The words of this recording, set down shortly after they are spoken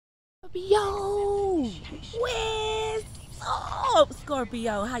Scorpio, what's up,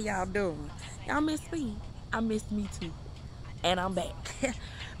 Scorpio? How y'all doing? Y'all miss me? I miss me too. And I'm back.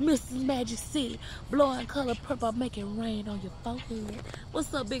 Mrs. Magic City, blowing color purple, making rain on your forehead.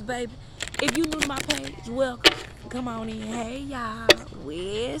 What's up, big baby? If you new to my page, welcome. Come on in. Hey, y'all.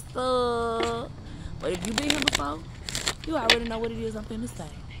 What's up? But if you been here before, you already know what it is I'm finna say.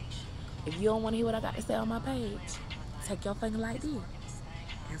 If you don't want to hear what I got to say on my page, take your finger like this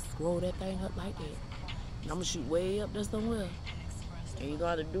and scroll that thing up like that. And I'm going to shoot way up there somewhere. And you're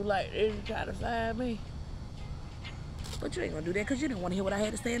going to do like this and try to find me. But you ain't going to do that because you didn't want to hear what I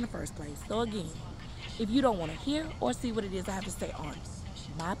had to say in the first place. So again, if you don't want to hear or see what it is I have to say on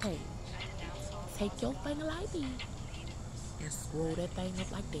my page, take your finger like this and scroll that thing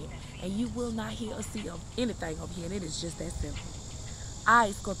up like that. And you will not hear or see of anything over here. And it is just that simple. All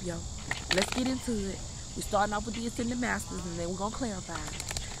right, Scorpio, let's get into it. We're starting off with the Ascended Masters, and then we're going to clarify.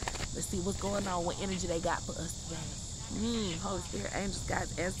 Let's see what's going on, what energy they got for us today. Holy Spirit, angels,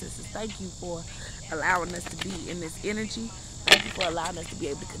 guides, ancestors, thank you for allowing us to be in this energy. Thank you for allowing us to be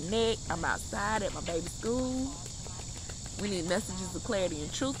able to connect. I'm outside at my baby's school. We need messages of clarity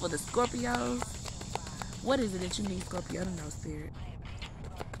and truth for the Scorpios. What is it that you need, Scorpio, to know, Spirit?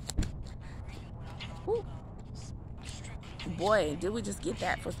 Woo. Boy, did we just get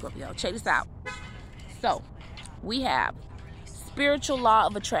that for Scorpio. Check this out. So, we have spiritual law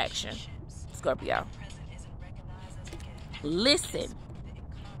of attraction, Scorpio. Listen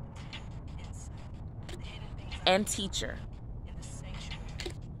and teacher.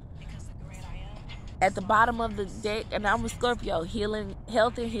 At the bottom of the deck, and I'm with Scorpio, healing,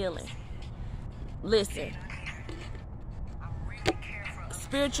 health and healing. Listen.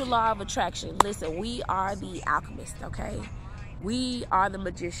 Spiritual law of attraction. Listen, we are the alchemists, okay? We are the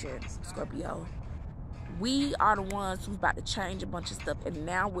magicians, Scorpio. We are the ones who's about to change a bunch of stuff, and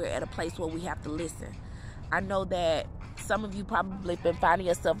now we're at a place where we have to listen. I know that some of you probably been finding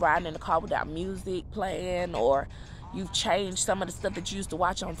yourself riding in the car without music playing, or you've changed some of the stuff that you used to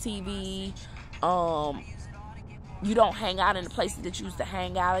watch on TV. You don't hang out in the places that you used to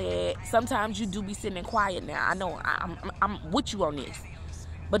hang out at. Sometimes you do be sitting quiet now. I know I'm with you on this.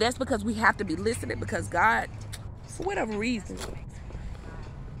 But that's because we have to be listening, because God, for whatever reason,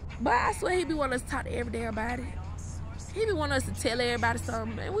 but I swear he be wanting us to talk to every day about it. He be wanting us to tell everybody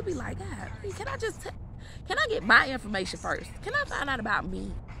something, and we be like, God, can I get my information first? Can I find out about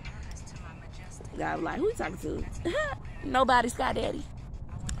me? God was like, who you talking to? Nobody, Sky Daddy.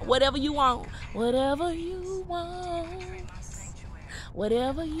 Whatever you want. Whatever you want.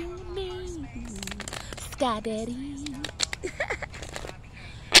 Whatever you need. Sky Daddy.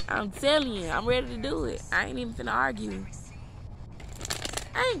 I'm telling you, I'm ready to do it. I ain't even finna argue.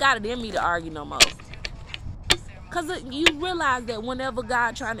 I ain't got it in me to argue no more. Because you realize that whenever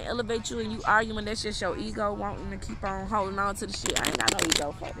God trying to elevate you and you arguing, that's just your ego wanting to keep on holding on to the shit. I ain't got no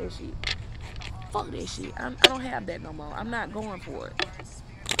ego. Fuck that shit. Fuck that shit. I don't have that no more. I'm not going for it.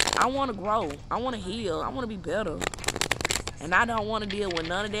 I want to grow. I want to heal. I want to be better. And I don't want to deal with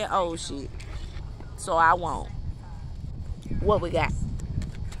none of that old shit. So I won't. What we got?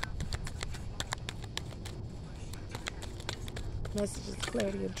 Messages,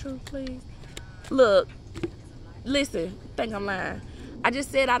 clarity, and truth, please. Look, listen, think I'm lying. I just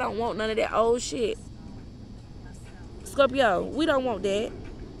said I don't want none of that old shit. Scorpio, we don't want that.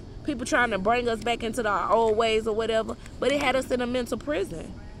 People trying to bring us back into our old ways or whatever, but it had us in a mental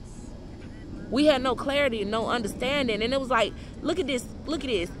prison. We had no clarity and no understanding, and it was like, look at this, look at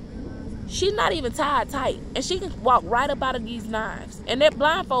this. She's not even tied tight, and she can walk right up out of these knives. And that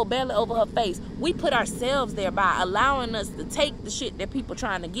blindfold barely over her face. We put ourselves there by allowing us to take the shit that people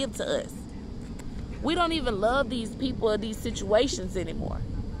trying to give to us. We don't even love these people or these situations anymore.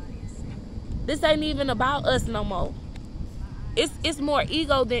 This ain't even about us no more. It's more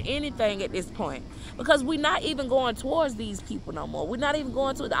ego than anything at this point. Because we're not even going towards these people no more. We're not even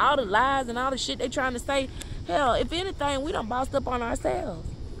going to all the lies and all the shit they trying to say. Hell, if anything, we done bossed up on ourselves.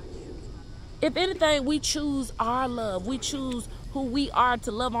 If anything, we choose our love. We choose who we are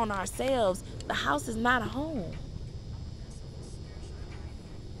to love on ourselves. The house is not a home.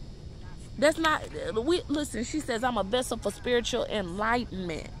 That's not, listen, she says, I'm a vessel for spiritual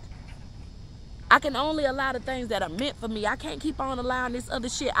enlightenment. I can only allow the things that are meant for me. I can't keep on allowing this other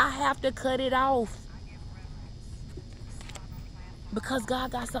shit. I have to cut it off. Because God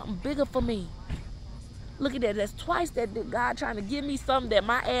got something bigger for me. Look at that. That's twice that God trying to give me something that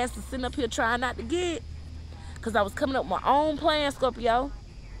my ass is sitting up here trying not to get. Because I was coming up with my own plan, Scorpio.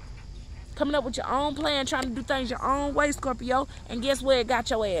 Coming up with your own plan, trying to do things your own way, Scorpio. And guess where it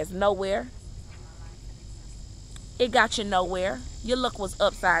got your ass? Nowhere. It got you nowhere. Your luck was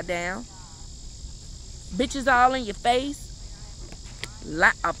upside down. Bitches all in your face.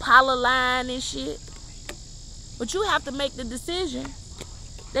 Apollo line and shit. But you have to make the decision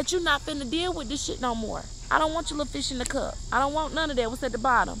that you're not finna deal with this shit no more. I don't want your little fish in the cup. I don't want none of that. What's at the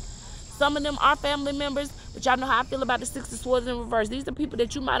bottom? Some of them are family members, but y'all know how I feel about the Six of Swords in reverse. These are people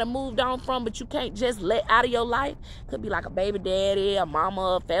that you might have moved on from, but you can't just let out of your life. Could be like a baby daddy, a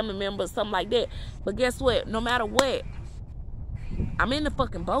mama, a family member, something like that. But guess what? No matter what, I'm in the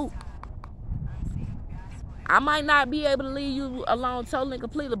fucking boat. I might not be able to leave you alone totally and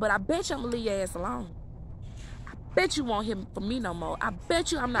completely, but I bet you I'm going to leave your ass alone. I bet you won't hear from me no more. I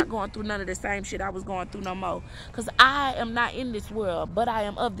bet you I'm not going through none of the same shit I was going through no more. Because I am not in this world, but I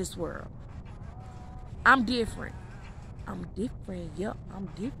am of this world. I'm different. I'm different. Yep, I'm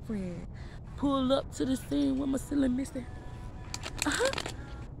different. Pull up to the scene with my ceiling missing.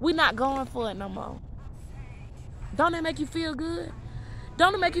 We not going for it no more. Don't it make you feel good?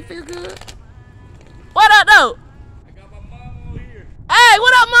 Don't it make you feel good? What up, though? I got my mama over here. Hey,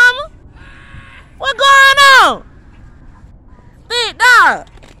 what up, mama? What going on? Big dog.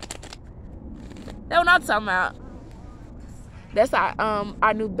 That's what I'm talking about. That's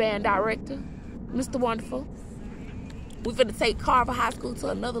our new band director, Mr. Wonderful. We finna take Carver High School to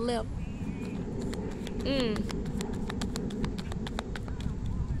another level.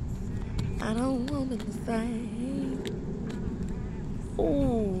 I don't want it the same.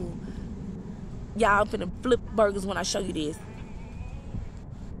 Ooh. Y'all finna flip burgers when I show you this.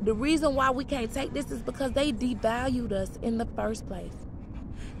 The reason why we can't take this is because they devalued us in the first place.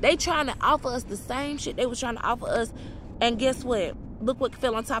 They trying to offer us the same shit they was trying to offer us. And guess what? Look what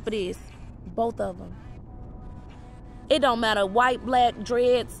fell on top of this. Both of them. It don't matter. White, black,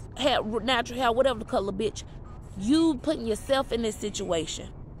 dreads, hair, natural hair, whatever the color, bitch. You putting yourself in this situation.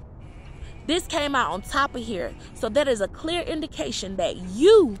 This came out on top of here. So that is a clear indication that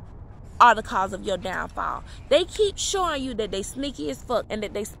you are the cause of your downfall. They keep showing you that they sneaky as fuck and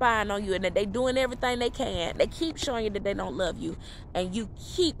that they spying on you and that they doing everything they can. They keep showing you that they don't love you. And you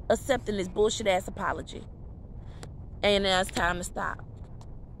keep accepting this bullshit ass apology. And now it's time to stop.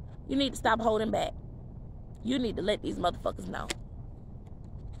 You need to stop holding back. You need to let these motherfuckers know.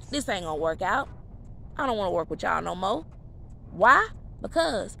 This ain't gonna work out. I don't want to work with y'all no more. Why?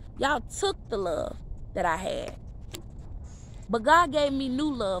 Because y'all took the love that I had. But God gave me new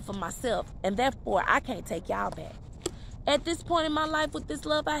love for myself, and therefore I can't take y'all back. At this point in my life with this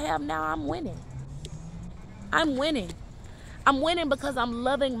love I have now, I'm winning. I'm winning. I'm winning because I'm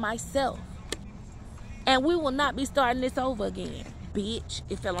loving myself. And we will not be starting this over again. Bitch,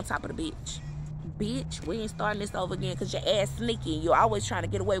 it fell on top of the bitch. Bitch, we ain't starting this over again because your ass sneaky and you're always trying to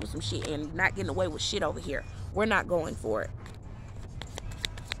get away with some shit and not getting away with shit over here. We're not going for it.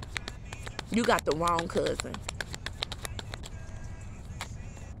 You got the wrong cousin.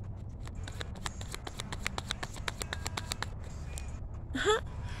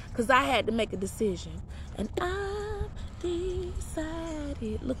 Because I had to make a decision. And I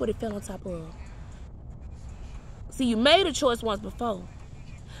decided. Look what it fell on top of. See, you made a choice once before.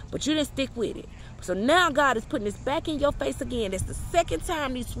 But you didn't stick with it. So now God is putting this back in your face again. It's the second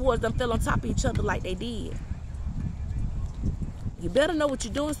time these swords done fell on top of each other like they did. You better know what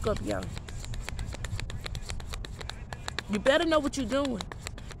you're doing, Scorpio. You better know what you're doing.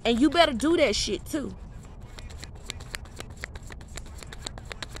 And you better do that shit too.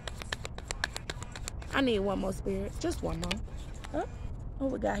 I need one more spirit. Just one more. Huh?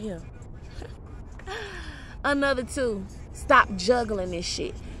 What we got here? Another two. Stop juggling this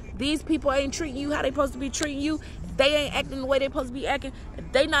shit. These people ain't treating you how they supposed to be treating you. If they ain't acting the way they supposed to be acting, if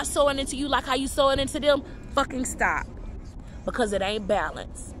they not sewing into you like how you sewing into them, fucking stop. Because it ain't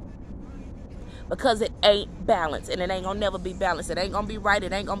balanced. Because it ain't balanced. And it ain't gonna never be balanced. It ain't gonna be right.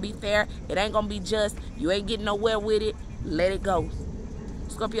 It ain't gonna be fair. It ain't gonna be just. You ain't getting nowhere with it. Let it go.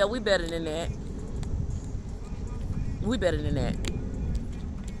 Scorpio, we better than that. We better than that.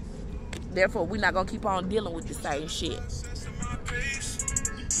 Therefore, we're not gonna keep on dealing with the same shit.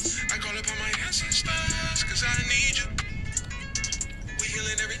 I call up on my ancestors, cause I need you. We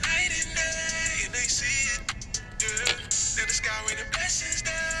healing every night and day, and they see it. Yeah. Let the sky rain the blessings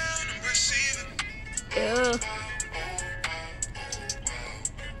down and receive it. Yeah.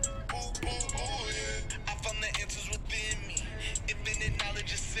 I found the answers within me. Infinite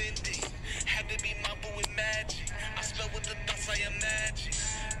knowledge ascending. Had to be mindful with magic. I spell with the thoughts I imagine.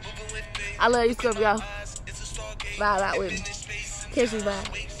 Moving with faith. I love you, Scorpio. Vibe out with me. Catch me vibe.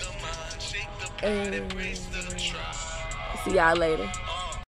 See y'all later.